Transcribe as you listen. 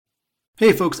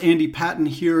Hey folks, Andy Patton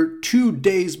here. 2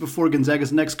 days before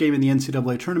Gonzaga's next game in the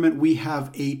NCAA tournament, we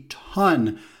have a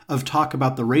ton of talk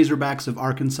about the Razorbacks of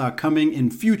Arkansas coming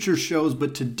in future shows,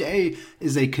 but today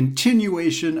is a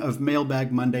continuation of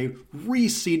Mailbag Monday,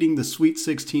 reseeding the Sweet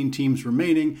 16 teams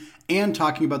remaining and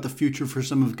talking about the future for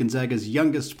some of Gonzaga's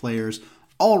youngest players,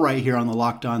 all right here on the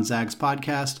Locked On Zags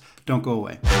podcast. Don't go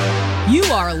away. You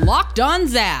are Locked On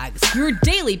Zags, your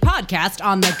daily podcast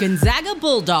on the Gonzaga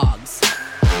Bulldogs.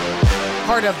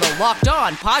 Part of the Locked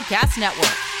On Podcast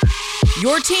Network.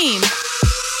 Your team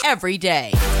every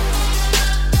day.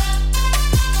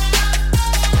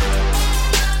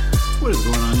 What is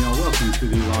going on, y'all? Welcome to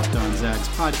the Locked On Zags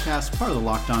podcast, part of the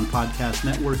Locked On Podcast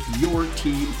Network, your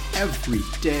team every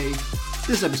day.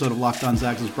 This episode of Locked On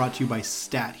Zags is brought to you by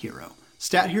Stat Hero.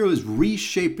 Stat Hero is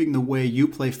reshaping the way you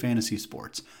play fantasy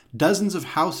sports. Dozens of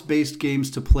house-based games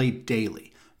to play daily.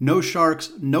 No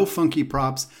sharks, no funky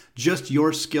props, just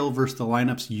your skill versus the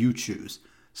lineups you choose.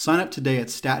 Sign up today at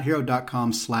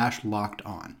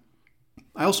stathero.com/lockedon.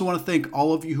 I also want to thank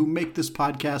all of you who make this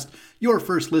podcast your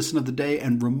first listen of the day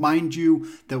and remind you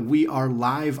that we are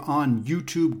live on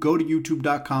YouTube. Go to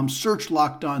youtube.com, search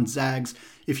Locked On Zags.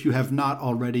 If you have not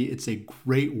already, it's a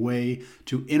great way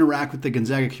to interact with the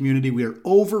Gonzaga community. We are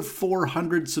over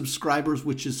 400 subscribers,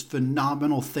 which is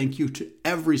phenomenal. Thank you to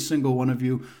every single one of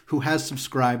you who has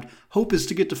subscribed. Hope is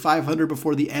to get to 500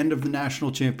 before the end of the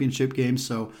national championship game,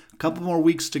 so a couple more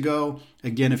weeks to go.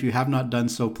 Again, if you have not done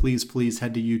so, please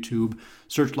head to YouTube,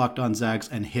 search Locked On Zags,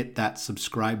 and hit that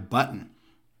subscribe button.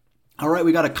 All right,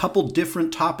 we got a couple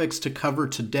different topics to cover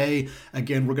today.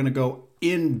 Again, we're going to go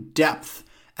in depth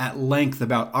at length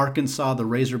about Arkansas, the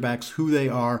Razorbacks, who they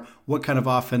are, what kind of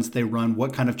offense they run,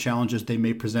 what kind of challenges they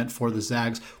may present for the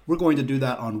Zags. We're going to do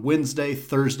that on Wednesday.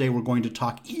 Thursday, we're going to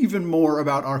talk even more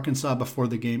about Arkansas before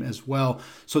the game as well.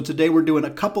 So today we're doing a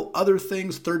couple other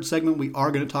things. Third segment, we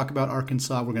are going to talk about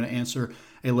Arkansas. We're going to answer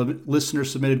a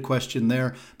listener-submitted question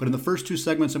there. But in the first two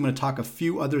segments, I'm going to talk a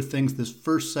few other things. This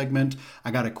first segment,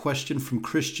 I got a question from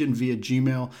Christian via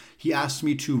Gmail. He asked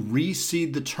me to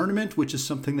reseed the tournament, which is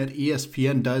something that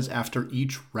ESPN does after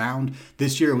each round.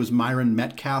 This year, it was Myron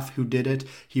Metcalf who did it.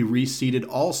 He reseeded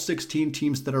all 16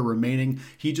 teams that are remaining.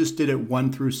 He just did it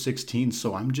 1 through 16,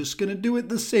 so I'm just going to do it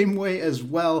the same way as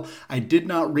well. I did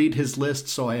not read his list,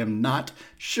 so I am not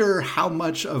sure how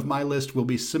much of my list will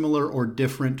be similar or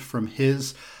different from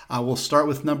his. We'll start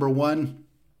with number 1,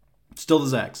 still the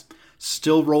Zags.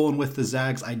 Still rolling with the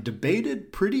Zags. I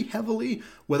debated pretty heavily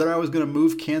whether I was going to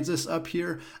move Kansas up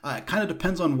here. It kind of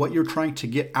depends on what you're trying to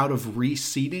get out of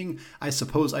reseeding. I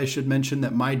suppose I should mention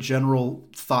that my general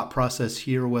thought process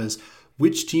here was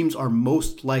which teams are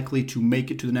most likely to make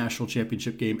it to the national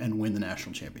championship game and win the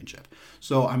national championship.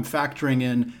 So I'm factoring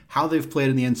in how they've played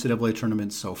in the NCAA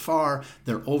tournament so far,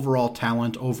 their overall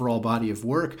talent, overall body of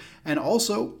work, and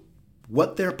also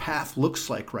what their path looks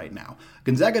like right now.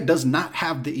 Gonzaga does not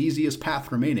have the easiest path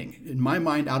remaining. In my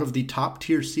mind, out of the top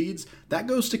tier seeds, that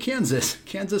goes to Kansas.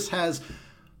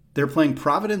 They're playing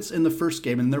Providence in the first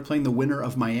game, and they're playing the winner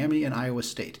of Miami and Iowa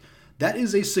State. That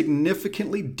is a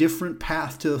significantly different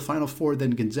path to the Final Four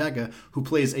than Gonzaga, who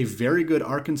plays a very good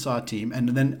Arkansas team and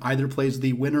then either plays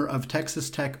the winner of Texas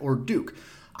Tech or Duke.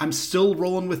 I'm still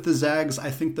rolling with the Zags. I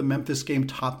think the Memphis game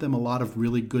taught them a lot of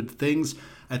really good things.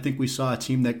 I think we saw a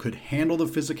team that could handle the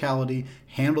physicality,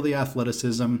 handle the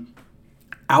athleticism,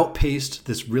 outpaced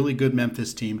this really good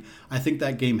Memphis team. I think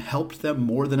that game helped them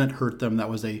more than it hurt them. That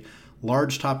was a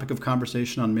large topic of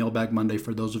conversation on Mailbag Monday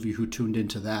for those of you who tuned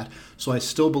into that. So I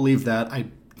still believe that. I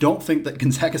don't think that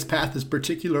Gonzaga's path is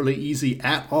particularly easy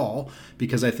at all,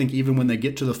 because I think even when they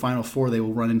get to the Final Four, they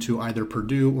will run into either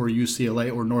Purdue or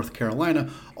UCLA or North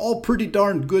Carolina, all pretty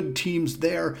darn good teams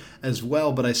there as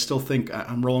well. But I still think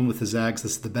I'm rolling with the Zags.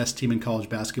 This is the best team in college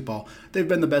basketball. They've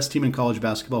been the best team in college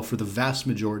basketball for the vast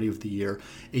majority of the year.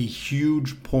 A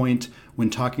huge point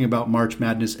when talking about March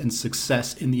Madness and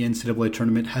success in the NCAA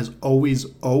tournament has always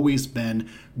been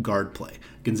guard play.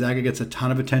 Gonzaga gets a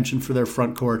ton of attention for their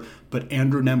front court, but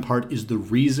Andrew Nembhard is the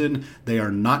reason they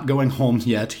are not going home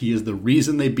yet. He is the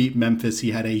reason they beat Memphis.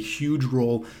 He had a huge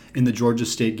role in the Georgia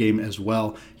State game as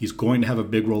well. He's going to have a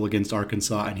big role against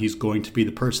Arkansas, and he's going to be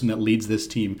the person that leads this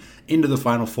team into the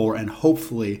Final Four and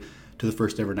hopefully to the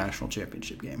first ever national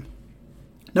championship game.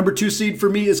 Number 2 seed for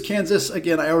me is Kansas.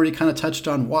 Again, I already kind of touched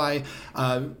on why.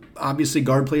 Obviously,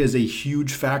 guard play is a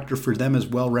huge factor for them as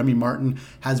well. Remy Martin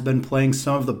has been playing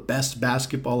some of the best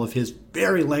basketball of his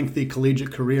very lengthy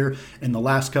collegiate career in the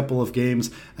last couple of games.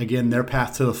 Again, their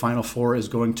path to the Final Four is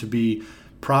going to be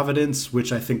Providence,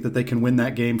 which I think that they can win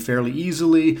that game fairly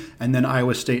easily, and then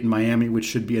Iowa State and Miami, which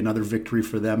should be another victory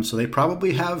for them. So they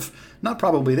probably have, not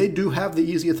probably, they do have the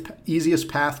easiest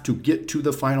path to get to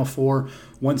the Final Four.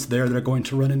 Once there, they're going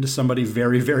to run into somebody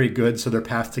very, very good, so their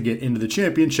path to get into the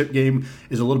championship game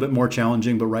is a little bit more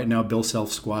challenging, but right now Bill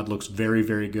Self's squad looks very,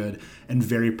 very good and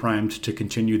very primed to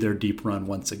continue their deep run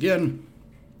once again.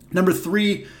 Number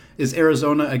 3 is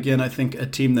Arizona. Again, I think a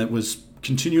team that was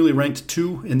continually ranked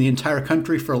 2 in the entire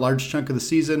country for a large chunk of the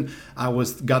season.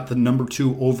 Got the number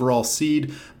 2 overall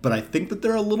seed, but I think that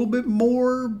they're a little bit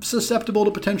more susceptible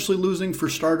to potentially losing. For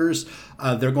starters,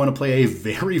 they're going to play a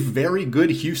very, very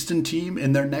good Houston team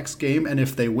in their next game, and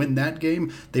if they win that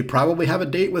game, they probably have a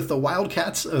date with the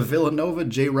Wildcats of Villanova,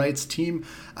 Jay Wright's team.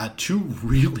 2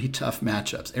 really tough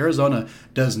matchups. Arizona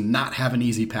does not have an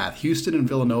easy path. Houston and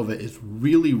Villanova is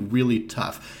really, really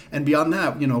tough. And beyond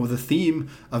that, the theme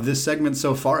of this segment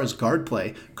so far is guard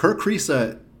play. Kerr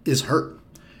Kriisa is hurt,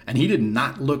 and he did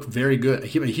not look very good.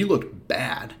 He looked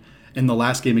bad in the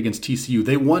last game against TCU.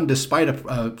 They won despite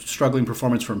a struggling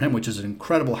performance from him, which is an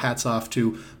incredible hats off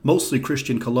to mostly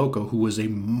Christian Koloko, who was a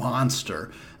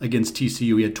monster against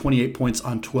TCU. He had 28 points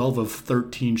on 12 of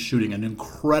 13 shooting, an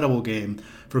incredible game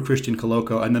for Christian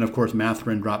Koloko. And then, of course,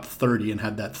 Mathurin dropped 30 and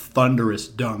had that thunderous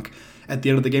dunk at the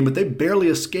end of the game, but they barely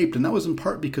escaped, and that was in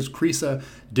part because Kriisa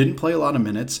didn't play a lot of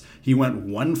minutes. He went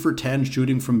 1 for 10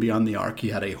 shooting from beyond the arc. He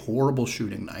had a horrible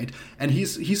shooting night, and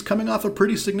he's coming off a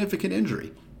pretty significant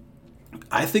injury.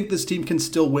 I think this team can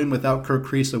still win without Kerr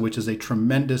Kriisa, which is a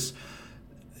tremendous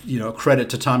credit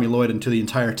to Tommy Lloyd and to the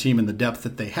entire team and the depth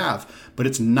that they have, but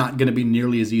it's not going to be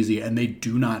nearly as easy, and they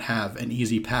do not have an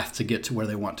easy path to get to where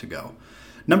they want to go.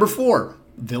 Number 4,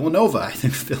 Villanova. I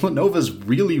think Villanova's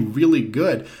really, really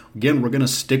good. Again, we're going to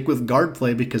stick with guard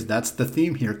play because that's the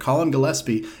theme here. Colin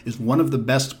Gillespie is one of the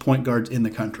best point guards in the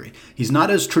country. He's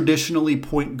not as traditionally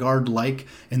point guard-like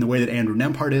in the way that Andrew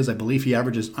Nembhard is. I believe he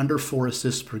averages under 4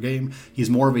 assists per game. He's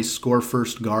more of a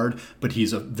score-first guard, but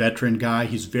he's a veteran guy.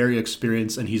 He's very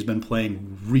experienced, and he's been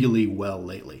playing really well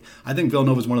lately. I think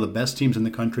Villanova is one of the best teams in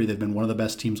the country. They've been one of the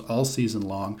best teams all season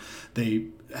long. They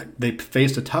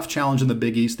faced a tough challenge in the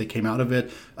Big East. They came out of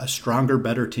it a stronger,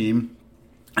 better team.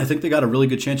 I think they got a really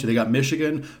good chance. They got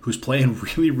Michigan, who's playing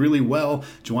really, really well.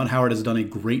 Juwan Howard has done a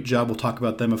great job. We'll talk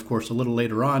about them, of course, a little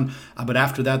later on. But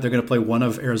after that, they're going to play one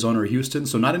of Arizona or Houston.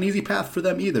 So not an easy path for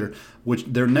them either, which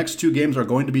their next 2 games are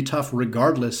going to be tough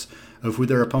regardless of who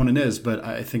their opponent is. But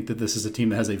I think that this is a team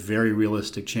that has a very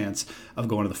realistic chance of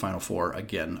going to the Final Four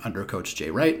again under Coach Jay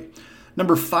Wright.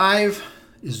 Number 5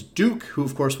 is Duke, who,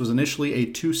 of course, was initially a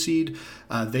 2 seed.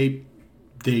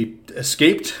 They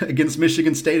escaped against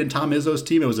Michigan State and Tom Izzo's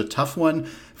team. It was a tough one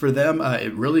for them.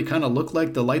 It really kind of looked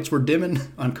like the lights were dimming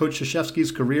on Coach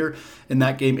Krzyzewski's career in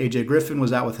that game. A.J. Griffin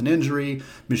was out with an injury.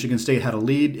 Michigan State had a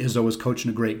lead. Izzo was coaching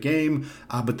a great game.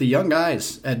 But the young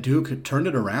guys at Duke turned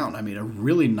it around. I mean, a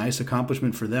really nice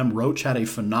accomplishment for them. Roach had a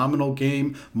phenomenal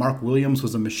game. Mark Williams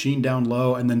was a machine down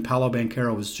low. And then Paolo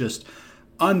Banchero was just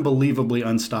unbelievably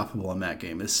unstoppable in that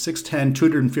game. This 6'10",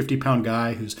 250-pound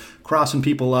guy who's crossing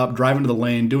people up, driving to the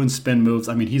lane, doing spin moves.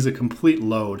 I mean, he's a complete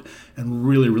load and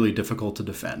really, really difficult to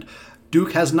defend.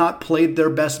 Duke has not played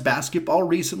their best basketball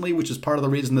recently, which is part of the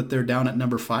reason that they're down at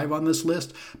number 5 on this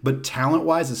list. But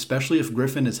talent-wise, especially if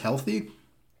Griffin is healthy,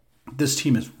 this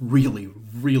team is really,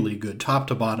 really good, top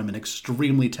to bottom, an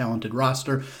extremely talented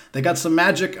roster. They got some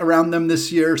magic around them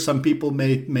this year. Some people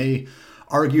may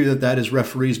argue that is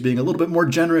referees being a little bit more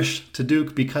generous to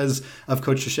Duke because of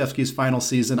Coach Krzyzewski's final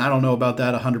season. I don't know about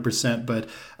that 100%, but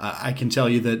I can tell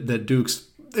you that Duke's,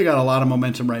 they got a lot of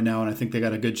momentum right now, and I think they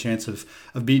got a good chance of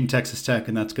beating Texas Tech,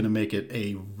 and that's going to make it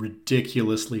a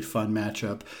ridiculously fun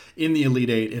matchup in the Elite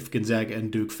Eight if Gonzaga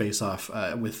and Duke face off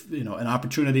with an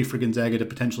opportunity for Gonzaga to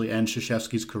potentially end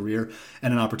Krzyzewski's career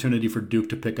and an opportunity for Duke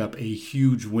to pick up a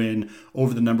huge win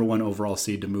over the number 1 overall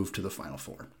seed to move to the Final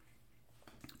Four.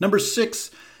 Number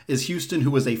 6 is Houston, who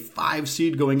was a 5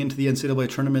 seed going into the NCAA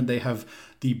tournament. They have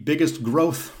the biggest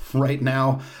growth right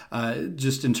now,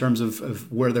 just in terms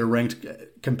of where they're ranked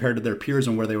compared to their peers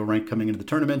and where they were ranked coming into the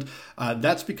tournament.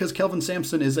 That's because Kelvin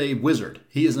Sampson is a wizard.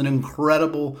 He is an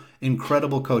incredible,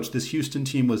 incredible coach. This Houston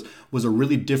team was a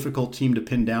really difficult team to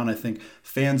pin down. I think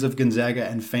fans of Gonzaga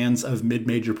and fans of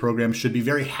mid-major programs should be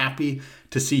very happy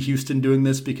to see Houston doing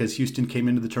this because Houston came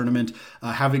into the tournament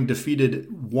having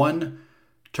defeated 1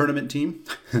 tournament team.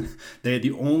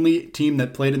 The only team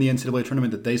that played in the NCAA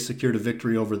tournament that they secured a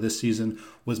victory over this season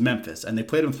was Memphis, and they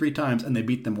played them 3 times and they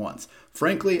beat them once.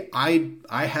 Frankly, I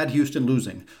had Houston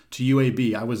losing to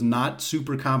UAB. I was not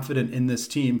super confident in this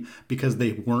team because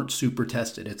they weren't super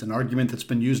tested. It's an argument that's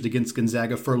been used against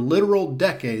Gonzaga for literal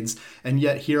decades, and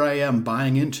yet here I am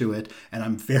buying into it, and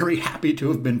I'm very happy to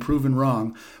have been proven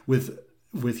wrong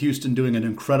with Houston doing an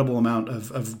incredible amount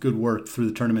of good work through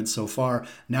the tournament so far.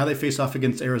 Now they face off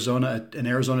against Arizona, an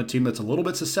Arizona team that's a little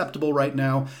bit susceptible right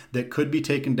now that could be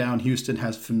taken down. Houston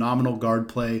has phenomenal guard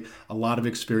play, a lot of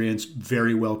experience,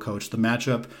 very well coached. The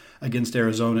matchup against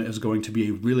Arizona is going to be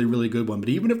a really, really good one. But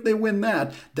even if they win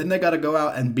that, then they got to go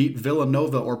out and beat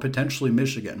Villanova or potentially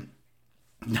Michigan.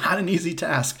 Not an easy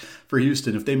task for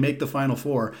Houston. If they make the Final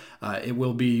Four, it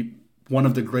will be one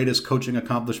of the greatest coaching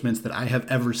accomplishments that I have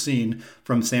ever seen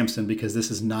from Sampson, because this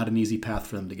is not an easy path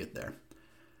for them to get there.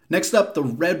 Next up, the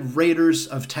Red Raiders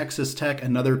of Texas Tech,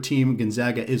 another team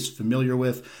Gonzaga is familiar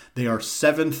with. They are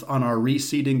 7th on our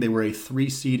reseeding. They were a 3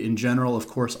 seed in general, of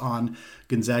course, on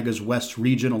Gonzaga's West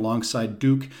region alongside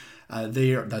Duke.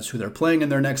 That's who they're playing in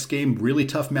their next game. Really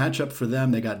tough matchup for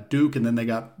them. They got Duke, and then they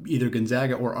got either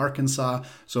Gonzaga or Arkansas.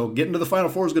 So getting to the Final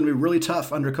Four is going to be really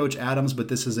tough under Coach Adams, but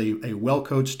this is a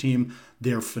well-coached team.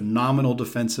 They're phenomenal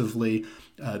defensively.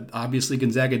 Obviously,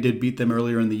 Gonzaga did beat them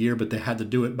earlier in the year, but they had to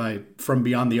do it from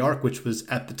beyond the arc, which was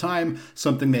at the time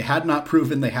something they had not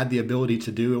proven they had the ability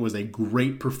to do. It was a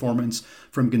great performance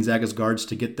from Gonzaga's guards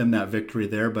to get them that victory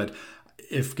there, but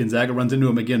if Gonzaga runs into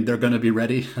them again, they're going to be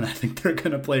ready, and I think they're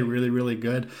going to play really, really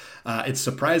good. It's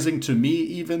surprising to me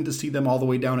even to see them all the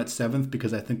way down at 7th,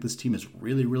 because I think this team is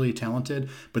really, really talented,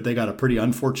 but they got a pretty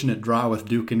unfortunate draw with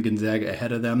Duke and Gonzaga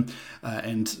ahead of them,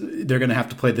 and they're going to have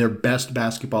to play their best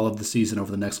basketball of the season over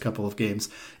the next couple of games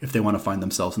if they want to find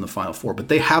themselves in the Final Four, but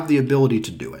they have the ability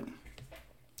to do it.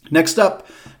 Next up,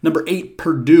 number 8,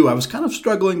 Purdue. I was kind of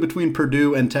struggling between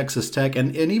Purdue and Texas Tech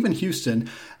and even Houston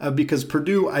because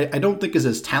Purdue I don't think is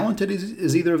as talented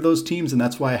as either of those teams, and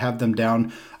that's why I have them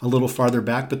down a little farther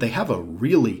back, but they have a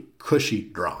really cushy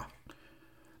draw.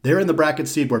 They're in the bracket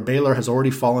seed where Baylor has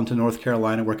already fallen to North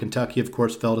Carolina, where Kentucky, of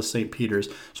course, fell to St. Peter's.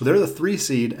 So they're the 3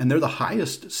 seed, and they're the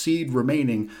highest seed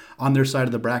remaining on their side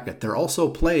of the bracket. They're also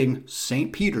playing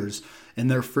St. Peter's in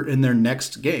their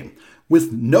next game.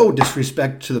 With no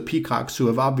disrespect to the Peacocks, who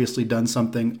have obviously done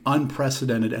something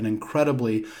unprecedented and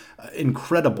incredible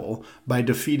by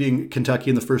defeating Kentucky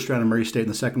in the first round and Murray State in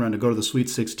the second round to go to the Sweet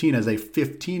 16 as a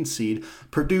 15 seed,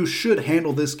 Purdue should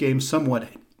handle this game somewhat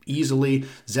easily.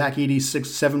 Zach Edey,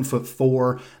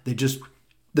 7'4".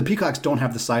 The Peacocks don't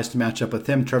have the size to match up with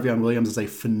him. Trevion Williams is a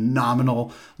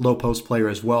phenomenal low post player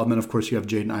as well. And then, of course, you have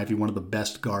Jaden Ivey, one of the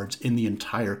best guards in the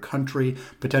entire country.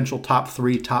 Potential top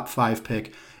 3, top 5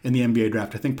 pick in the NBA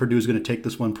draft. I think Purdue is going to take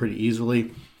this one pretty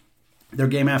easily. Their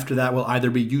game after that will either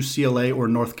be UCLA or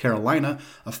North Carolina,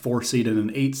 a 4 seed and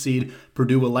an 8 seed.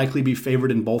 Purdue will likely be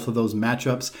favored in both of those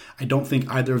matchups. I don't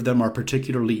think either of them are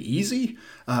particularly easy.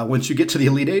 Once you get to the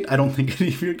Elite Eight, I don't think any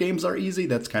of your games are easy.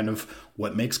 That's kind of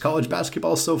what makes college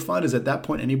basketball so fun, is at that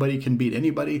point anybody can beat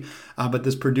anybody. But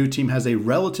this Purdue team has a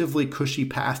relatively cushy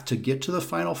path to get to the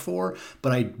Final Four,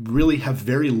 but I really have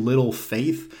very little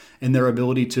faith in their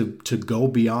ability to go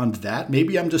beyond that.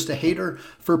 Maybe I'm just a hater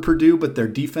for Purdue, but their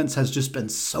defense has just been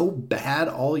so bad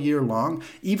all year long.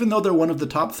 Even though they're one of the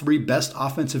top 3 best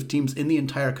offensive teams in the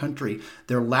entire country,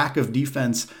 their lack of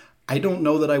defense, I don't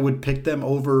know that I would pick them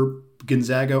over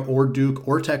Gonzaga or Duke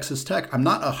or Texas Tech. I'm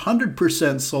not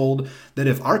 100% sold that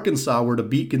if Arkansas were to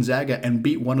beat Gonzaga and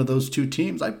beat one of those 2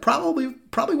 teams, I probably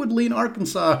would lean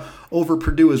Arkansas over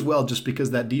Purdue as well, just because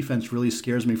that defense really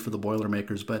scares me for the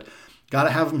Boilermakers. But got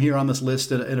to have them here on this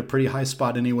list at a pretty high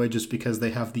spot anyway, just because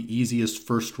they have the easiest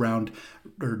first round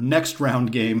or next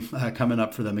round game coming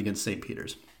up for them against St.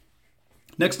 Peter's.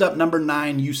 Next up, number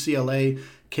 9, UCLA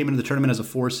came into the tournament as a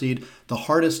 4 seed, the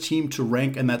hardest team to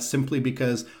rank, and that's simply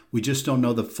because we just don't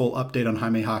know the full update on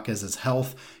Jaime Jaquez's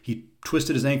health. He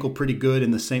twisted his ankle pretty good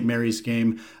in the St. Mary's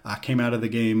game, came out of the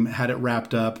game, had it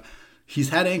wrapped up. He's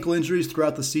had ankle injuries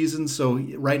throughout the season, so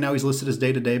right now he's listed as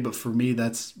day-to-day, but for me,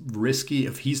 that's risky.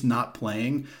 If he's not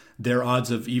playing, their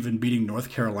odds of even beating North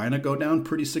Carolina go down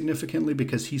pretty significantly,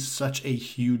 because he's such a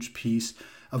huge piece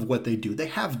of what they do. They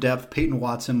have depth. Peyton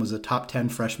Watson was a top 10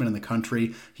 freshman in the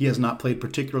country. He has not played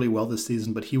particularly well this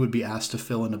season, but he would be asked to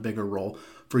fill in a bigger role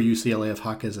for UCLA if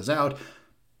Jaquez is out.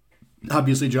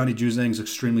 Obviously, Johnny Juzang's an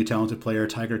extremely talented player.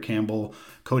 Tiger Campbell,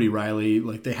 Cody Riley,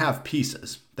 they have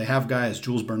pieces. They have guys,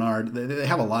 Jules Bernard. They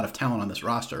have a lot of talent on this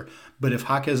roster. But if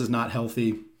Jaquez is not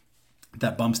healthy,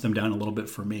 that bumps them down a little bit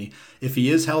for me. If he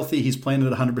is healthy, he's playing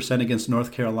at 100% against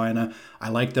North Carolina. I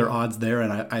like their odds there,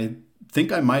 and I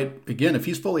think I might, again, if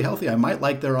he's fully healthy, I might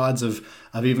like their odds of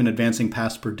even advancing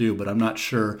past Purdue, but I'm not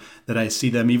sure that I see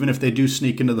them, even if they do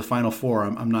sneak into the Final Four,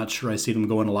 I'm not sure I see them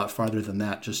going a lot farther than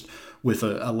that, just with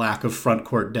a lack of front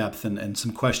court depth and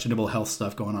some questionable health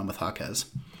stuff going on with Jaquez.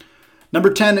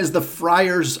 Number 10 is the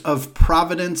Friars of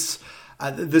Providence.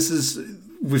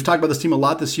 We've talked about this team a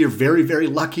lot this year. Very, very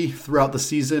lucky throughout the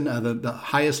season. The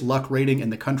highest luck rating in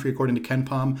the country, according to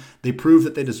KenPom. They proved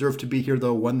that they deserve to be here,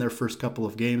 though. Won their first couple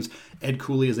of games. Ed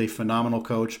Cooley is a phenomenal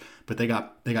coach, but they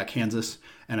got Kansas,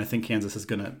 and I think Kansas is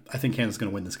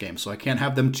gonna win this game. So I can't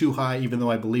have them too high, even though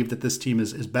I believe that this team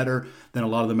is better than a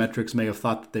lot of the metrics may have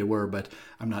thought that they were. But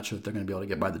I'm not sure that they're going to be able to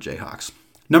get by the Jayhawks.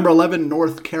 Number 11,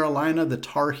 North Carolina, the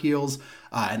Tar Heels,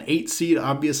 an 8 seed,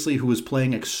 obviously, who was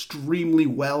playing extremely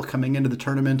well coming into the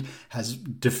tournament, has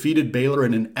defeated Baylor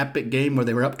in an epic game where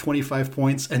they were up 25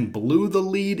 points and blew the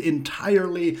lead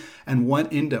entirely and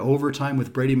went into overtime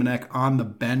with Brady Manek on the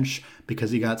bench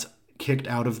because he got kicked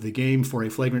out of the game for a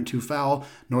flagrant 2 foul.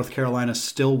 North Carolina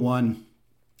still won.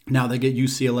 Now they get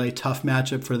UCLA, tough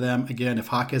matchup for them. Again,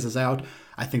 if Jaquez is out,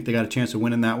 I think they got a chance of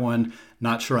winning that one.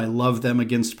 Not sure I love them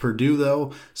against Purdue,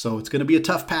 though, so it's going to be a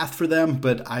tough path for them,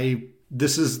 but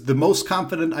this is the most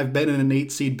confident I've been in an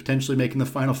 8 seed potentially making the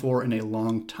Final Four in a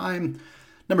long time.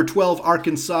 Number 12,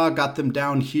 Arkansas, got them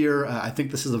down here. I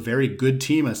think this is a very good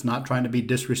team. It's not trying to be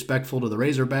disrespectful to the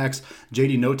Razorbacks.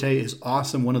 JD Note is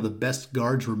awesome, one of the best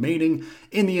guards remaining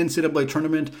in the NCAA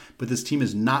tournament, but this team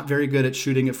is not very good at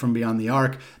shooting it from beyond the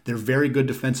arc. They're very good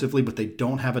defensively, but they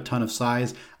don't have a ton of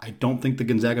size. I don't think the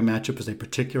Gonzaga matchup is a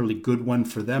particularly good one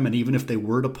for them, and even if they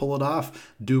were to pull it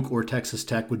off, Duke or Texas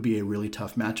Tech would be a really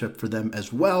tough matchup for them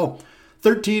as well.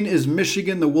 13 is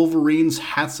Michigan, the Wolverines.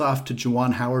 Hats off to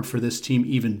Juwan Howard for this team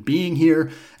even being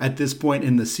here at this point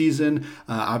in the season.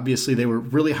 Obviously, they were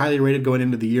really highly rated going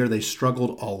into the year. They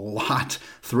struggled a lot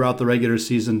throughout the regular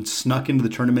season, snuck into the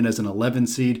tournament as an 11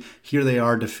 seed. Here they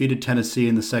are, defeated Tennessee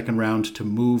in the second round to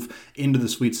move into the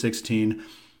Sweet 16.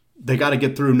 They got to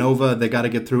get through Nova. They got to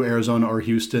get through Arizona or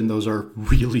Houston. Those are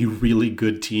really, really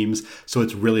good teams. So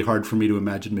it's really hard for me to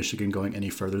imagine Michigan going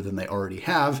any further than they already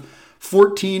have.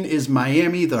 14 is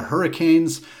Miami, the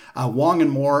Hurricanes. Wong and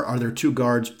Moore are their 2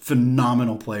 guards.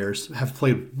 Phenomenal players. Have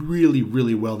played really,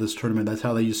 really well this tournament. That's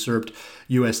how they usurped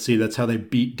USC. That's how they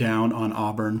beat down on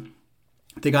Auburn.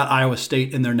 They got Iowa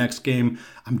State in their next game.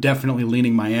 I'm definitely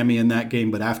leaning Miami in that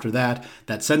game, but after that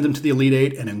sends them to the Elite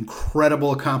Eight, an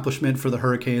incredible accomplishment for the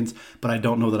Hurricanes, but I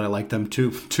don't know that I like them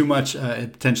too much,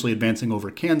 potentially advancing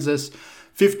over Kansas.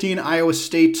 15, Iowa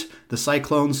State, the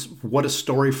Cyclones. What a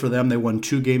story for them. They won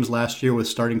 2 games last year with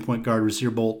starting point guard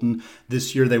Rasir Bolton.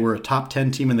 This year they were a top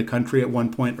 10 team in the country at one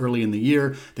point early in the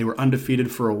year. They were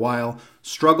undefeated for a while,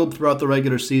 struggled throughout the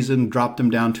regular season, dropped them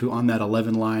down to on that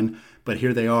 11 line, but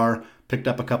here they are, picked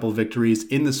up a couple of victories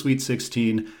in the Sweet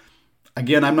 16.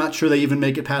 Again, I'm not sure they even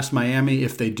make it past Miami.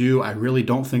 If they do, I really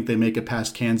don't think they make it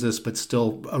past Kansas, but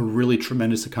still a really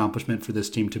tremendous accomplishment for this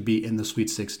team to be in the Sweet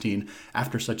 16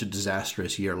 after such a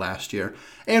disastrous year last year.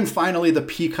 And finally, the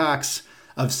Peacocks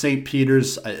of St.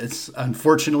 Peter's. It's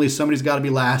unfortunately somebody's got to be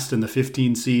last, and the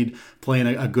 15 seed playing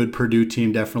a good Purdue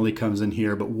team definitely comes in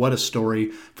here. But what a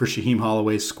story for Shaheem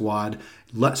Holloway's squad.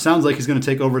 Sounds like he's going to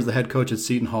take over as the head coach at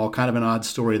Seton Hall. Kind of an odd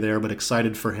story there, but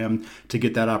excited for him to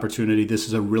get that opportunity. This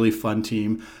is a really fun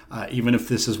team. Even if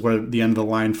this is where the end of the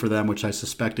line for them, which I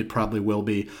suspect it probably will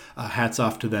be, hats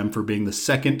off to them for being the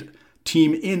second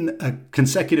team in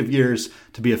consecutive years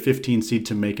to be a 15 seed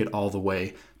to make it all the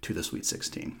way to the Sweet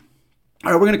 16.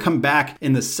 All right, we're going to come back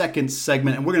in the second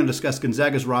segment, and we're going to discuss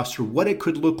Gonzaga's roster, what it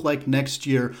could look like next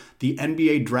year, the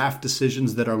NBA draft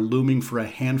decisions that are looming for a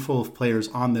handful of players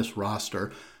on this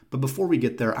roster. But before we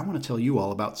get there, I want to tell you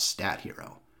all about Stat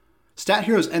Hero. Stat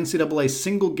Hero's NCAA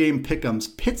single-game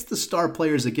pick'ems pits the star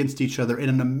players against each other in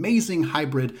an amazing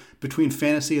hybrid between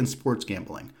fantasy and sports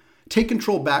gambling. Take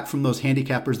control back from those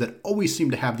handicappers that always seem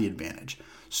to have the advantage.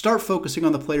 Start focusing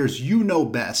on the players you know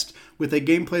best with a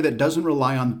gameplay that doesn't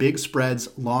rely on big spreads,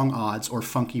 long odds, or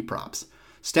funky props.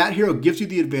 Stat Hero gives you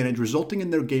the advantage, resulting in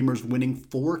their gamers winning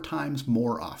 4 times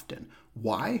more often.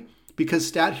 Why? Because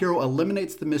Stat Hero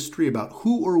eliminates the mystery about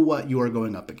who or what you are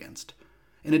going up against.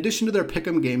 In addition to their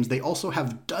pick'em games, they also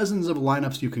have dozens of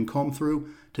lineups you can comb through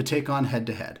to take on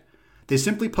head-to-head. They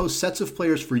simply post sets of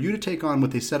players for you to take on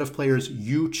with a set of players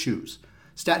you choose.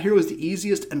 Stat Hero is the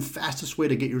easiest and fastest way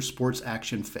to get your sports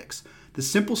action fix. The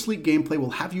simple, sleek gameplay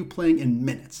will have you playing in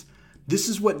minutes. This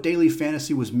is what daily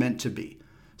fantasy was meant to be.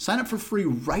 Sign up for free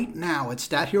right now at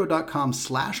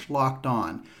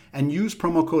stathero.com/lockedon and use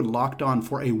promo code LOCKEDON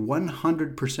for a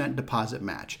 100% deposit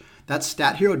match. That's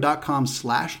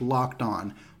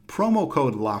stathero.com/lockedon. promo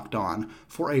code Locked On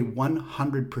for a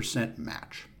 100%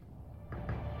 match.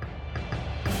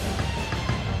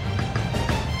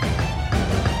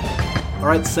 All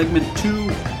right, segment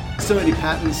 2, so Eddie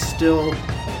Patton still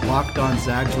Locked On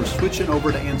Zags. We're switching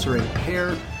over to answer a pair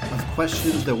of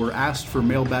questions that were asked for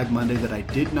Mailbag Monday that I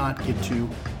did not get to.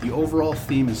 The overall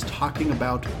theme is talking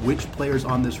about which players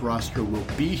on this roster will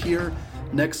be here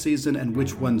next season and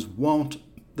which ones won't.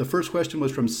 The first question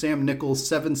was from Sam Nichols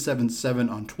 777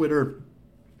 on Twitter,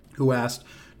 who asked,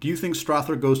 do you think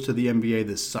Strother goes to the NBA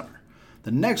this summer?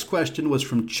 The next question was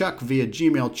from Chuck via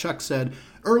Gmail. Chuck said,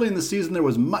 early in the season there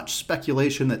was much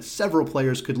speculation that several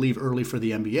players could leave early for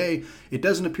the NBA. It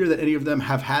doesn't appear that any of them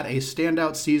have had a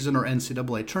standout season or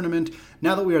NCAA tournament.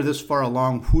 Now that we are this far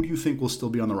along, who do you think will still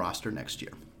be on the roster next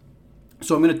year?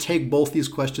 So I'm going to take both these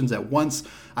questions at once.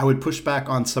 I would push back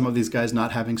on some of these guys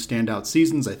not having standout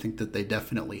seasons. I think that they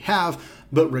definitely have.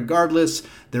 But regardless,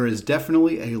 there is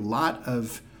definitely a lot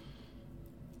of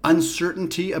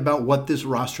uncertainty about what this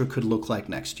roster could look like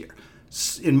next year.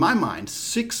 In my mind,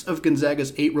 6 of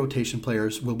Gonzaga's 8 rotation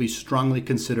players will be strongly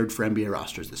considered for NBA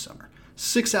rosters this summer.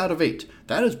 6 out of 8.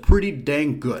 That is pretty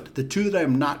dang good. The 2 that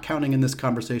I'm not counting in this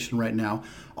conversation right now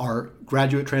are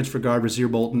graduate transfer guard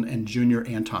Rasir Bolton and junior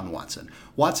Anton Watson.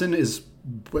 Watson is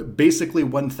basically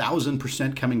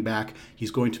 1,000% coming back.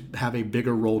 He's going to have a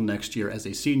bigger role next year as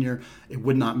a senior. It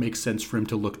would not make sense for him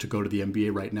to look to go to the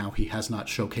NBA right now. He has not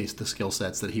showcased the skill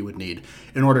sets that he would need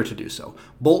in order to do so.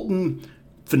 Bolton,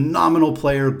 phenomenal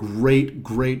player, great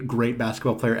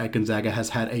basketball player at Gonzaga,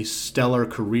 has had a stellar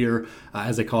career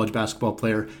as a college basketball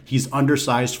player. He's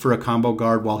undersized for a combo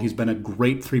guard while he's been a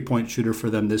great three-point shooter for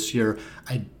them this year.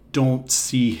 I don't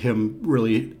see him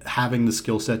really having the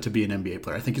skill set to be an NBA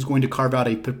player. I think he's going to carve out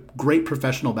a great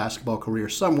professional basketball career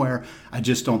somewhere. I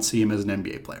just don't see him as an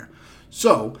NBA player.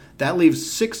 So that leaves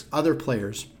 6 other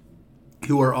players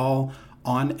who are all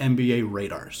on NBA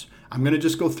radars. I'm going to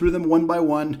just go through them one by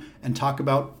one and talk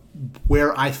about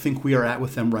where I think we are at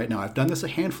with them right now. I've done this a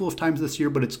handful of times this year,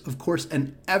 but it's, of course,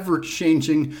 an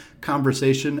ever-changing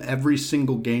conversation. Every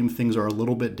single game, things are a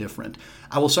little bit different.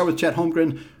 I will start with Chet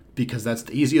Holmgren, because that's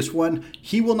the easiest one.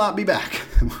 He will not be back.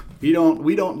 We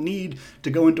don't need to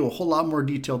go into a whole lot more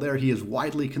detail there. He is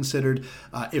widely considered,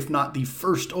 if not the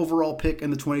first overall pick in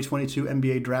the 2022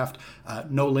 NBA draft,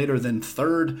 no later than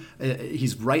 3rd.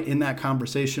 He's right in that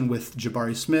conversation with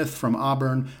Jabari Smith from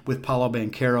Auburn, with Paolo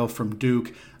Banchero from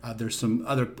Duke. There's some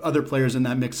other players in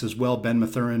that mix as well. Ben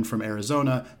Mathurin from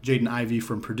Arizona, Jaden Ivey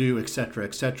from Purdue, etc.,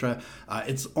 etc.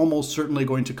 It's almost certainly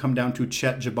going to come down to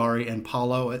Chet, Jabari, and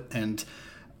Paolo, and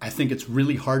I think it's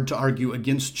really hard to argue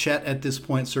against Chet at this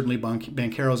point. Certainly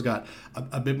Banchero's got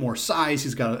a bit more size.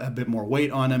 He's got a bit more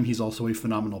weight on him. He's also a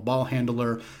phenomenal ball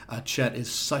handler. Chet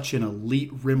is such an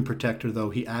elite rim protector, though.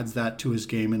 He adds that to his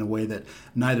game in a way that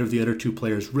neither of the other 2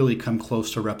 players really come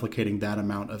close to replicating that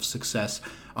amount of success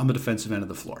on the defensive end of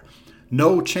the floor.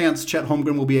 No chance Chet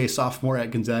Holmgren will be a sophomore at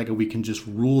Gonzaga. We can just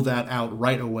rule that out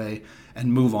right away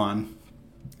and move on.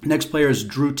 Next player is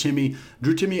Drew Timme.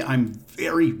 Drew Timme, I'm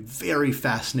very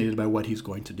fascinated by what he's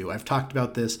going to do. I've talked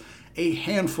about this a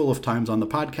handful of times on the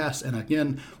podcast, and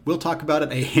again, we'll talk about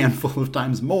it a handful of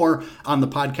times more on the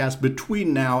podcast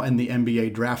between now and the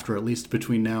NBA draft, or at least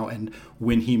between now and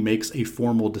when he makes a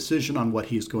formal decision on what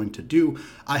he's going to do.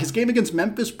 His game against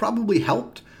Memphis probably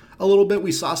helped a little bit.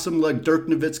 We saw some like Dirk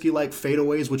Nowitzki-like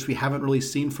fadeaways, which we haven't really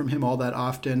seen from him all that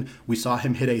often. We saw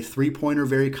him hit a 3-pointer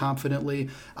very confidently.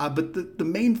 But the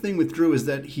main thing with Drew is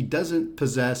that he doesn't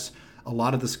possess a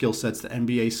lot of the skill sets that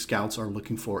NBA scouts are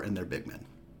looking for in their big men.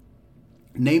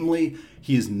 Namely,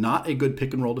 he is not a good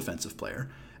pick-and-roll defensive player.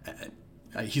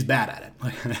 He's bad at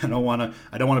it. I don't want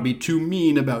to be too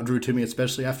mean about Drew Timme,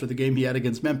 especially after the game he had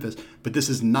against Memphis. But this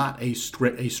is not a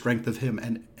strength of him,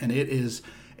 and it is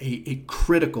a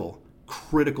critical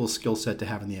skill set to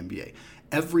have in the NBA.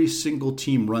 Every single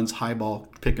team runs high ball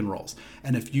pick and rolls.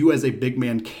 And if you as a big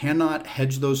man cannot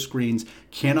hedge those screens,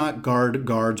 cannot guard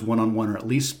guards one-on-one, or at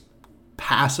least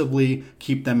passively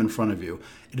keep them in front of you,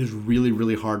 it is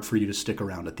really hard for you to stick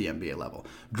around at the NBA level.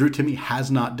 Drew Timme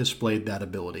has not displayed that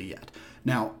ability yet.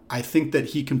 Now, I think that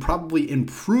he can probably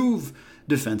improve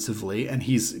defensively and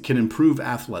can improve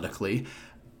athletically,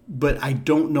 but I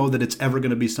don't know that it's ever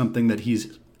going to be something that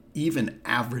he's even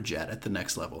average at the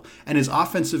next level. And his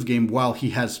offensive game, while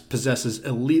he possesses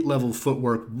elite level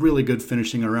footwork, really good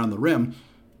finishing around the rim,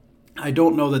 I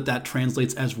don't know that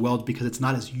translates as well because it's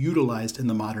not as utilized in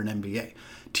the modern NBA.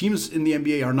 Teams in the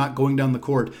NBA are not going down the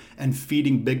court and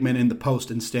feeding big men in the post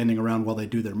and standing around while they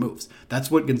do their moves. That's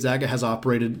what Gonzaga has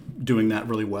operated, doing that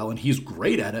really well, and he's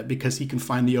great at it because he can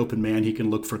find the open man, he can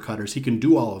look for cutters, he can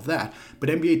do all of that. But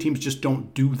NBA teams just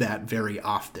don't do that very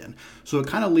often. So it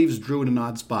kind of leaves Drew in an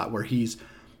odd spot where he's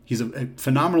a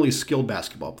phenomenally skilled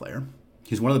basketball player.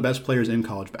 He's one of the best players in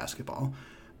college basketball,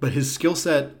 but his skill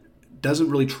set doesn't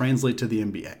really translate to the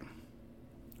NBA.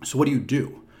 So what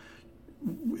do?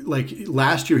 Like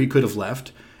last year he could have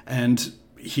left and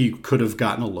he could have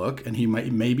gotten a look, and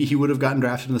maybe he would have gotten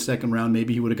drafted in the second round,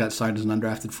 maybe he would have got signed as an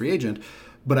undrafted free agent,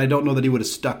 but I don't know that he would have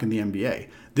stuck in the NBA.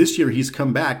 This year he's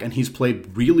come back and he's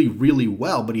played really, really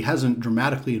well, but he hasn't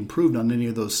dramatically improved on any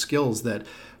of those skills that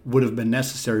would have been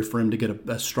necessary for him to get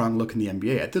a strong look in the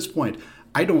NBA. At this point,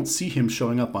 I don't see him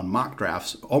showing up on mock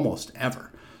drafts almost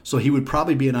ever. So he would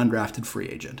probably be an undrafted free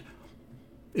agent.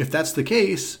 If that's the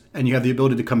case, and you have the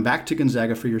ability to come back to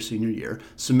Gonzaga for your senior year,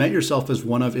 cement yourself as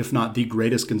one of, if not the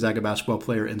greatest Gonzaga basketball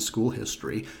player in school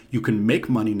history. You can make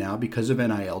money now because of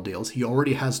NIL deals. He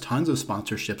already has tons of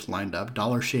sponsorships lined up.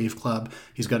 Dollar Shave Club.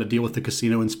 He's got a deal with the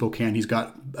casino in Spokane. He's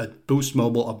got a Boost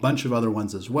Mobile, a bunch of other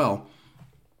ones as well.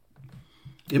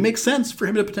 It makes sense for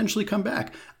him to potentially come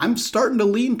back. I'm starting to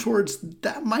lean towards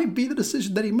that might be the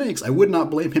decision that he makes. I would not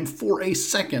blame him for a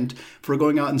second for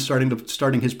going out and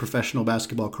starting his professional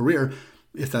basketball career.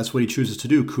 If that's what he chooses to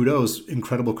do, kudos,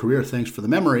 incredible career, thanks for the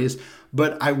memories.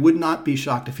 But I would not be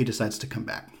shocked if he decides to come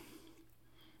back.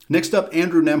 Next up,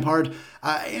 Andrew Nembhard.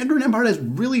 Andrew Nembhard has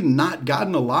really not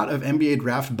gotten a lot of NBA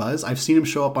draft buzz. I've seen him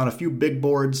show up on a few big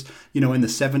boards, in the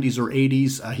 70s or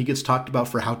 80s. He gets talked about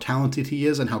for how talented he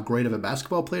is and how great of a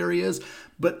basketball player he is,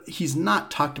 but he's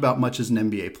not talked about much as an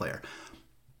NBA player.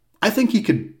 I think he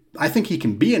can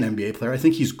be an NBA player. I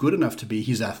think he's good enough to be.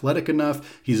 He's athletic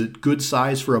enough. He's a good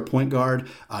size for a point guard.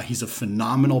 He's a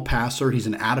phenomenal passer. He's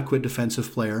an adequate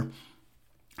defensive player.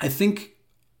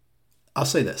 I'll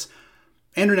say this.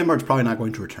 Andrew Nembhard's probably not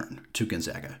going to return to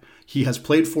Gonzaga. He has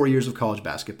played 4 years of college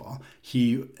basketball.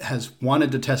 He has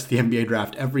wanted to test the NBA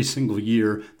draft every single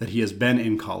year that he has been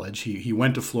in college. He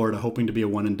went to Florida hoping to be a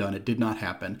one and done. It did not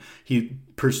happen. He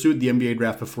pursued the NBA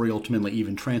draft before he ultimately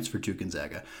even transferred to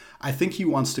Gonzaga. I think he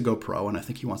wants to go pro, and I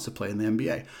think he wants to play in the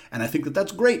NBA. And I think that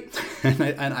that's great. And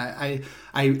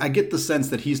I get the sense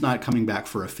that he's not coming back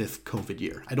for a fifth COVID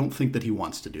year. I don't think that he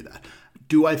wants to do that.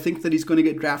 Do I think that he's going to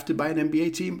get drafted by an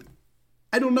NBA team?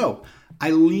 I don't know.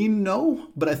 I lean no,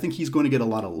 but I think he's going to get a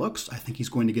lot of looks. I think he's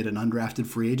going to get an undrafted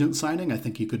free agent signing. I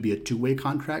think he could be a two-way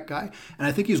contract guy. And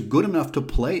I think he's good enough to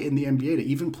play in the NBA, to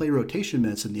even play rotation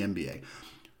minutes in the NBA.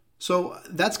 So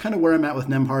that's kind of where I'm at with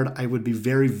Nembhard. I would be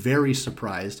very, very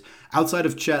surprised. Outside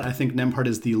of Chet, I think Nembhard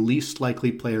is the least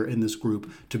likely player in this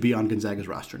group to be on Gonzaga's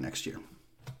roster next year.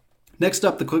 Next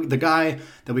up, the guy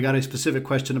that we got a specific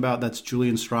question about, that's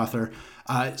Julian Strawther.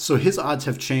 So his odds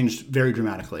have changed very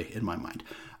dramatically in my mind.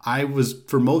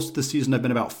 For most of the season, I've been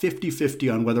about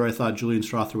 50-50 on whether I thought Julian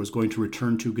Strawther was going to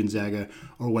return to Gonzaga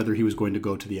or whether he was going to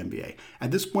go to the NBA. At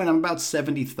this point, I'm about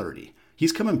 70-30.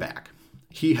 He's coming back.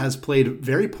 He has played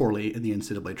very poorly in the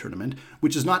NCAA tournament,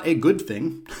 which is not a good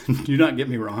thing. Do not get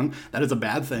me wrong. That is a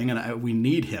bad thing, and we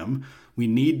need him. We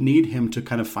need him to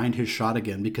kind of find his shot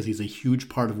again because he's a huge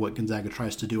part of what Gonzaga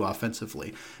tries to do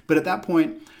offensively. But at that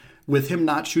point, with him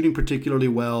not shooting particularly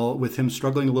well, with him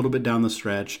struggling a little bit down the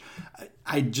stretch,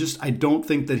 I don't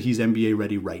think that he's NBA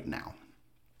ready right now.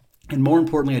 And more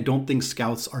importantly, I don't think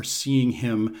scouts are seeing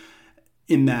him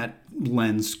in that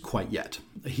lens quite yet.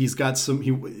 He's got some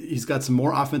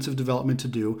more offensive development to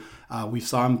do. We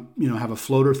saw him, have a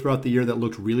floater throughout the year that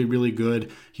looked really, really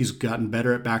good. He's gotten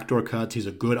better at backdoor cuts. He's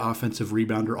a good offensive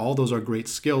rebounder. All those are great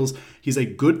skills. He's a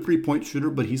good three-point shooter,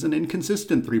 but he's an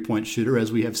inconsistent three-point shooter,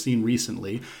 as we have seen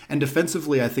recently. And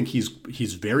defensively, I think he's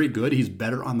very good. He's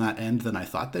better on that end than I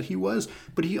thought that he was,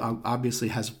 but he obviously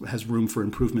has room for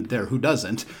improvement there. Who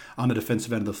doesn't on the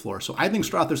defensive end of the floor? So I think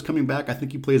Strawther's coming back. I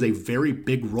think he plays a very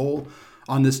big role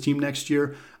on this team next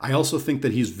year. I also think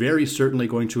that he's very certainly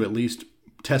going to at least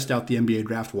test out the NBA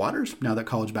draft waters now that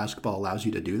college basketball allows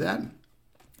you to do that.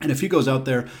 And if he goes out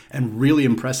there and really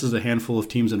impresses a handful of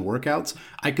teams in workouts,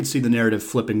 I could see the narrative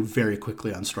flipping very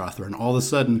quickly on Strawther. And all of a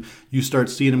sudden, you start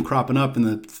seeing him cropping up in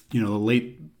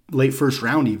the late first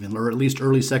round even, or at least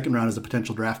early second round as a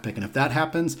potential draft pick. And if that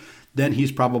happens, then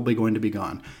he's probably going to be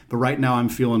gone. But right now, I'm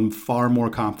feeling far more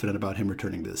confident about him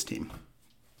returning to this team.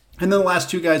 And then the last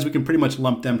two guys, we can pretty much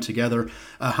lump them together,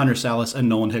 Hunter Salas and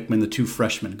Nolan Hickman, the two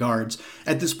freshman guards.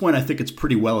 At this point, I think it's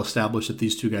pretty well established that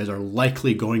these two guys are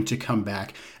likely going to come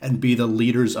back and be the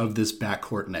leaders of this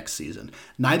backcourt next season.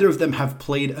 Neither of them have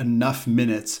played enough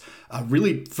minutes,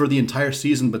 really for the entire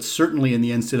season, but certainly in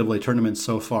the NCAA tournament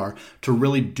so far, to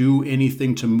really do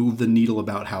anything to move the needle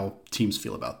about how teams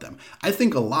feel about them. I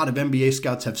think a lot of NBA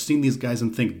scouts have seen these guys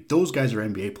and think those guys are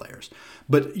NBA players.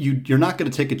 But you're not going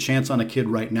to take a chance on a kid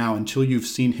right now until you've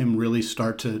seen him really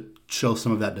start to show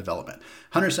some of that development.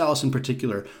 Hunter Salas in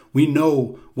particular, we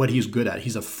know what he's good at.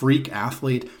 He's a freak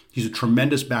athlete. He's a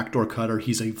tremendous backdoor cutter.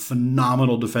 He's a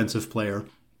phenomenal defensive player.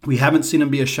 We haven't seen him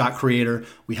be a shot creator.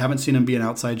 We haven't seen him be an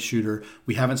outside shooter.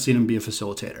 We haven't seen him be a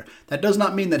facilitator. That does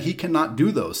not mean that he cannot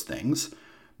do those things,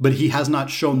 but he has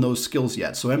not shown those skills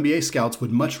yet. So NBA scouts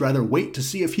would much rather wait to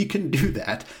see if he can do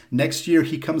that. Next year,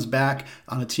 he comes back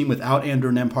on a team without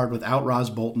Andrew Nembhard, without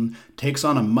Ross Bolton, takes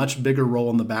on a much bigger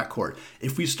role in the backcourt.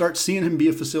 If we start seeing him be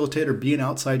a facilitator, be an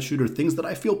outside shooter, things that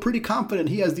I feel pretty confident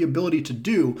he has the ability to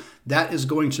do, that is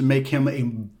going to make him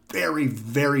a very,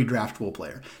 very draftable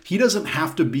player. He doesn't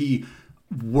have to be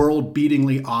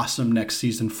world-beatingly awesome next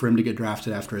season for him to get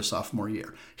drafted after his sophomore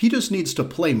year. He just needs to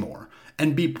play more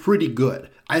and be pretty good.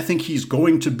 I think he's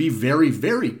going to be very,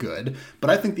 very good, but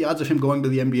I think the odds of him going to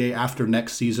the NBA after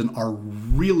next season are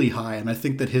really high, and I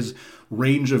think that his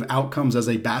range of outcomes as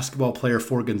a basketball player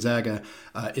for Gonzaga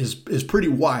is pretty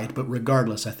wide, but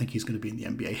regardless, I think he's going to be in the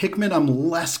NBA. Hickman, I'm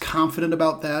less confident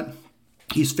about that.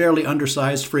 He's fairly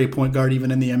undersized for a point guard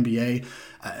even in the NBA.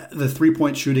 The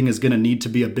three-point shooting is going to need to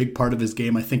be a big part of his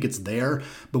game. I think it's there,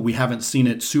 but we haven't seen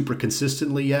it super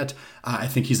consistently yet. I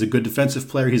think he's a good defensive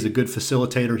player. He's a good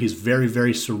facilitator. He's very,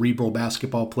 very cerebral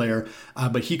basketball player.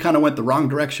 But he kind of went the wrong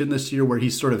direction this year where he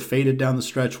sort of faded down the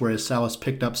stretch, whereas Salas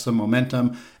picked up some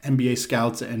momentum. NBA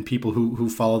scouts and people who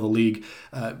follow the league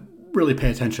really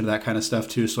pay attention to that kind of stuff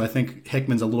too. So I think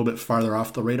Hickman's a little bit farther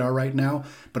off the radar right now,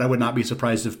 but I would not be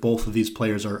surprised if both of these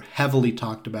players are heavily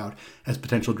talked about as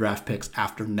potential draft picks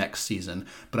after next season,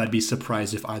 but I'd be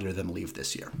surprised if either of them leave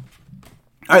this year.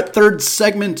 All right, third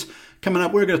segment coming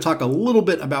up, we're going to talk a little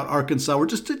bit about Arkansas. We're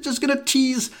just going to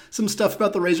tease some stuff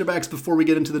about the Razorbacks before we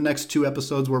get into the next two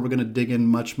episodes where we're going to dig in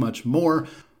much, much more.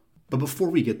 But before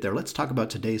we get there, let's talk about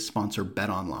today's sponsor,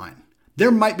 BetOnline. There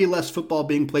might be less football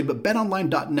being played, but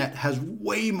betonline.net has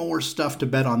way more stuff to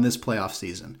bet on this playoff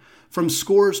season. From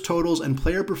scores, totals, and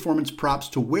player performance props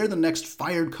to where the next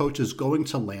fired coach is going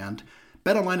to land,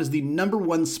 BetOnline is the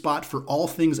 #1 spot for all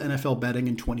things NFL betting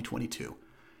in 2022.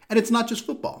 And it's not just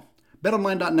football.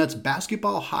 BetOnline.net's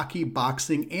basketball, hockey,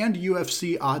 boxing, and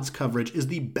UFC odds coverage is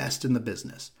the best in the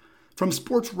business. From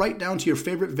sports right down to your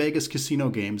favorite Vegas casino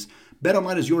games,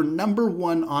 BetOnline is your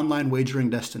 #1 online wagering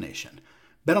destination.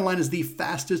 BetOnline is the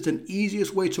fastest and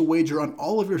easiest way to wager on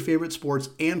all of your favorite sports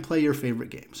and play your favorite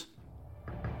games.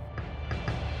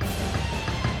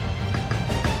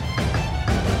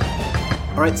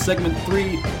 All right, segment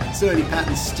 3, Cincinnati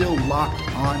Patton still locked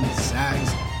on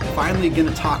Zags. Finally going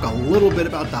to talk a little bit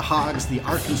about the Hogs, the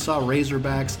Arkansas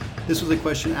Razorbacks. This was a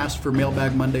question asked for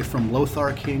Mailbag Monday from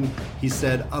Lothar King. He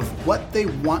said, of what they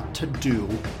want to do,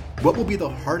 what will be the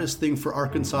hardest thing for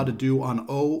Arkansas to do on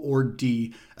O or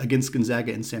D against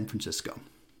Gonzaga in San Francisco?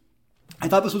 I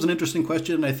thought this was an interesting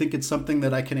question, and I think it's something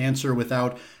that I can answer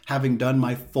without having done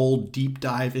my full deep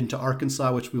dive into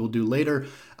Arkansas, which we will do later.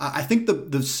 I think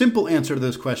the simple answer to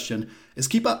this question is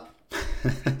keep up.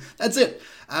 That's it.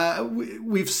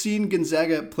 We've seen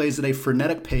Gonzaga plays at a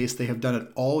frenetic pace. They have done it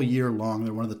all year long.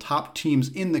 They're one of the top teams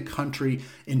in the country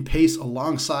in pace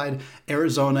alongside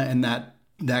Arizona and that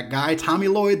guy, Tommy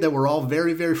Lloyd, that we're all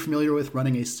very, very familiar with,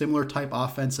 running a similar type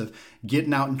offense of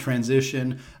getting out in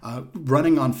transition,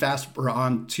 running on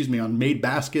on made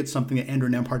baskets, something that Andrew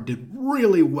Nembhard did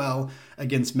really well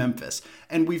against Memphis.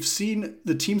 And we've seen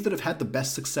the teams that have had the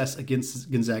best success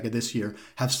against Gonzaga this year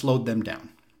have slowed them down.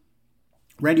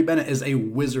 Randy Bennett is a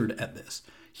wizard at this.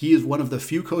 He is one of the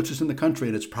few coaches in the country,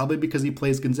 and it's probably because he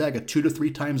plays Gonzaga 2 to 3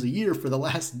 times a year for the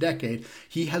last decade.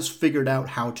 He has figured out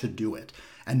how to do it.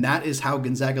 And that is how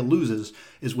Gonzaga loses,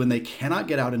 is when they cannot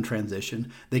get out in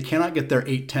transition. They cannot get their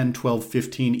 8, 10, 12,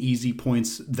 15 easy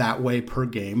points that way per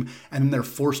game, and then they're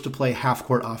forced to play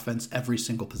half-court offense every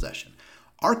single possession.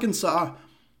 Arkansas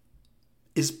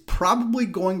is probably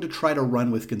going to try to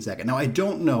run with Gonzaga. Now, I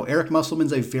don't know. Eric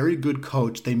Musselman's a very good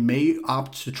coach. They may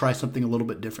opt to try something a little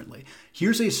bit differently.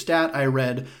 Here's a stat I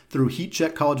read through Heat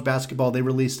Check College Basketball. They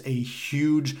released a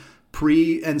huge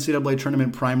pre-NCAA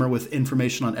tournament primer with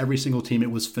information on every single team.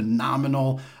 It was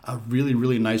phenomenal. A really,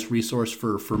 really nice resource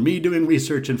for me doing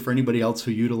research and for anybody else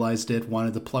who utilized it.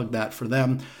 Wanted to plug that for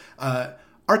them.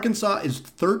 Arkansas is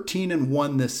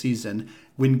 13-1 this season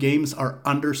when games are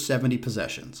under 70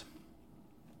 possessions.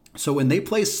 So when they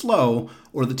play slow,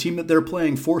 or the team that they're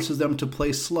playing forces them to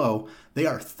play slow, they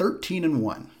are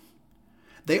 13-1.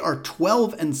 They are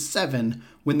 12-7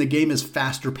 when the game is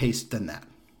faster paced than that.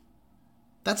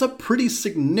 That's a pretty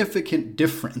significant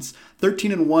difference.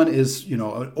 13-1 is,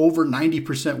 an over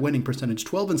 90% winning percentage.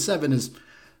 12-7 is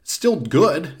still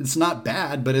good. It's not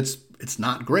bad, but it's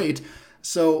not great.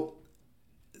 So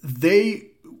they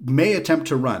may attempt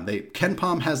to run.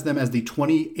 KenPom has them as the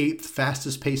 28th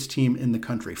fastest paced team in the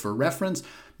country. For reference,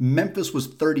 Memphis was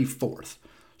 34th.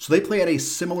 So they play at a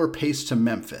similar pace to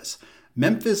Memphis.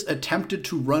 Memphis attempted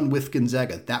to run with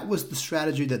Gonzaga. That was the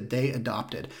strategy that they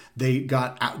adopted. They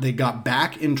got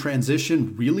back in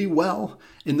transition really well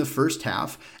in the first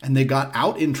half, and they got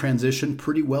out in transition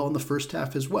pretty well in the first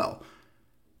half as well.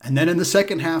 And then in the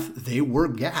second half, they were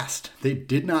gassed. They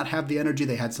did not have the energy.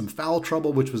 They had some foul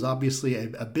trouble, which was obviously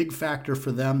a big factor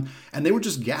for them. And they were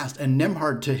just gassed. And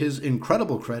Nembhard, to his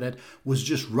incredible credit, was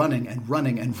just running and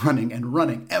running and running and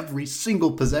running every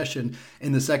single possession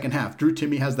in the second half. Drew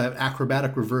Timme has that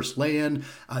acrobatic reverse lay-in.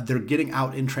 They're getting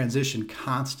out in transition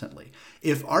constantly.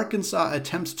 If Arkansas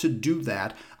attempts to do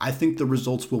that, I think the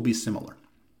results will be similar.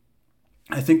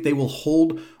 I think they will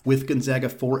hold with Gonzaga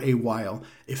for a while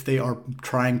if they are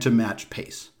trying to match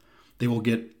pace. They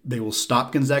will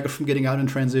stop Gonzaga from getting out in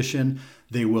transition.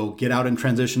 They will get out in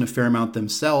transition a fair amount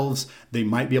themselves. They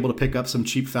might be able to pick up some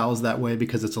cheap fouls that way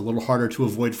because it's a little harder to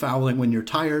avoid fouling when you're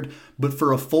tired. But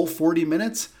for a full 40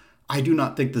 minutes, I do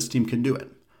not think this team can do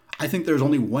it. I think there's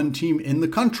only one team in the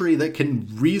country that can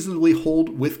reasonably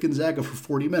hold with Gonzaga for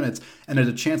 40 minutes, and there's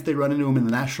a chance they run into him in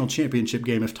the national championship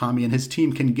game if Tommy and his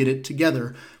team can get it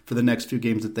together for the next few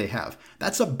games that they have.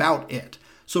 That's about it.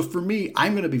 So for me,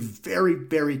 I'm going to be very,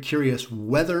 very curious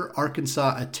whether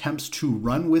Arkansas attempts to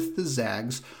run with the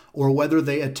Zags or whether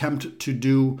they attempt to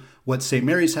do what St.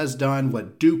 Mary's has done,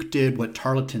 what Duke did, what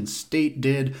Tarleton State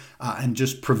did, and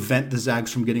just prevent the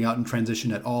Zags from getting out in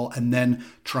transition at all, and then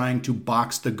trying to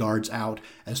box the guards out.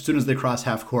 As soon as they cross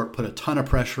half court, put a ton of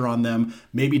pressure on them,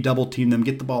 maybe double team them,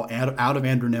 get the ball out of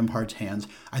Andrew Nembhard's hands.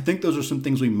 I think those are some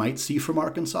things we might see from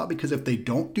Arkansas, because if they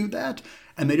don't do that,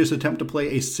 and they just attempt to play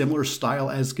a similar style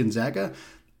as Gonzaga,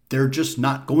 they're just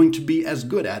not going to be as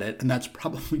good at it, and that's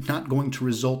probably not going to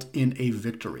result in a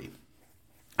victory.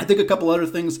 I think a couple other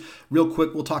things real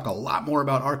quick. We'll talk a lot more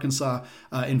about Arkansas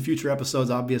in future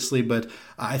episodes, obviously, but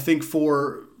I think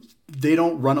they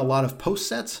don't run a lot of post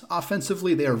sets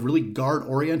offensively. They are really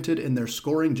guard-oriented in their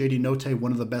scoring. J.D. Notae,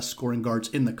 one of the best scoring guards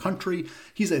in the country.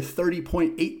 He's a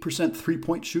 30.8%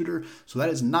 three-point shooter, so that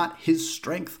is not his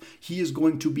strength. He is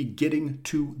going to be getting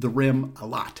to the rim a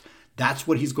lot. That's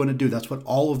what he's going to do. That's what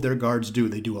all of their guards do.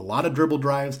 They do a lot of dribble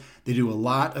drives. They do a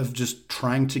lot of just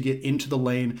trying to get into the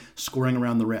lane, scoring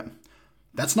around the rim.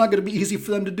 That's not going to be easy for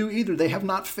them to do either. They have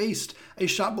not faced a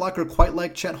shot blocker quite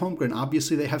like Chet Holmgren.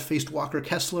 Obviously, they have faced Walker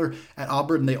Kessler at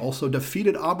Auburn. They also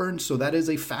defeated Auburn, so that is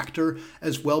a factor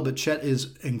as well. But Chet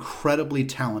is incredibly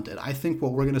talented. I think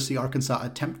what we're going to see Arkansas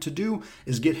attempt to do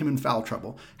is get him in foul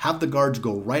trouble. Have the guards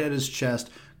go right at his chest,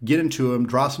 get into him,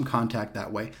 draw some contact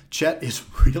that way. Chet is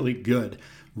really good,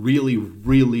 really,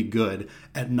 really good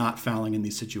at not fouling in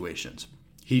these situations.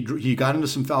 He got into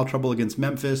some foul trouble against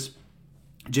Memphis.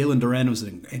 Jalen Duren was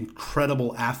an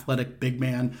incredible athletic big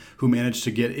man who managed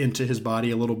to get into his body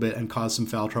a little bit and cause some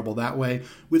foul trouble that way.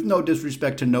 With no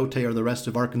disrespect to Notae or the rest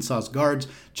of Arkansas's guards,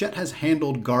 Chet has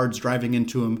handled guards driving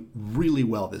into him really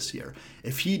well this year.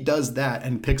 If he does that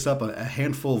and picks up a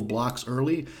handful of blocks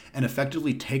early and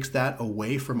effectively takes that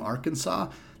away from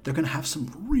Arkansas, they're going to have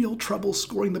some real trouble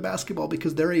scoring the basketball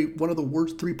because they're one of the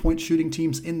worst three-point shooting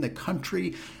teams in the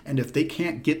country. And if they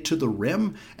can't get to the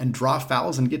rim and draw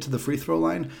fouls and get to the free throw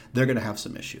line, they're going to have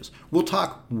some issues. We'll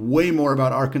talk way more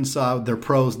about Arkansas, their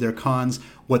pros, their cons,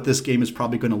 what this game is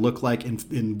probably going to look like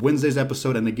in Wednesday's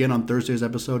episode and again on Thursday's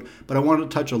episode. But I wanted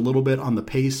to touch a little bit on the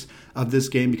pace of this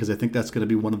game because I think that's going to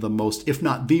be one of the most, if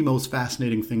not the most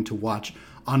fascinating thing to watch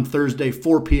on Thursday,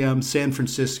 4 p.m., San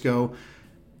Francisco.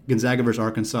 Gonzaga versus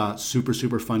Arkansas, super,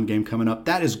 super fun game coming up.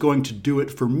 That is going to do it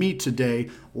for me today.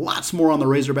 Lots more on the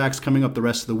Razorbacks coming up the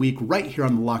rest of the week right here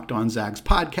on the Locked On Zags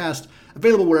podcast.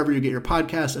 Available wherever you get your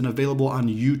podcasts and available on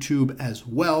YouTube as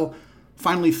well.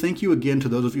 Finally, thank you again to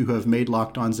those of you who have made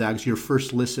Locked On Zags your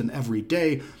first listen every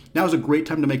day. Now is a great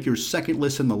time to make your second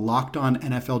listen, the Locked On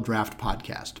NFL Draft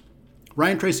podcast.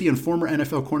 Ryan Tracy and former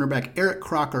NFL cornerback Eric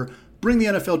Crocker bring the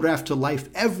NFL Draft to life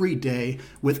every day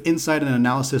with insight and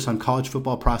analysis on college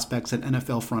football prospects and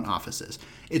NFL front offices.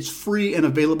 It's free and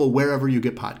available wherever you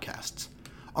get podcasts.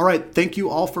 All right, thank you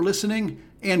all for listening,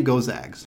 and go Zags.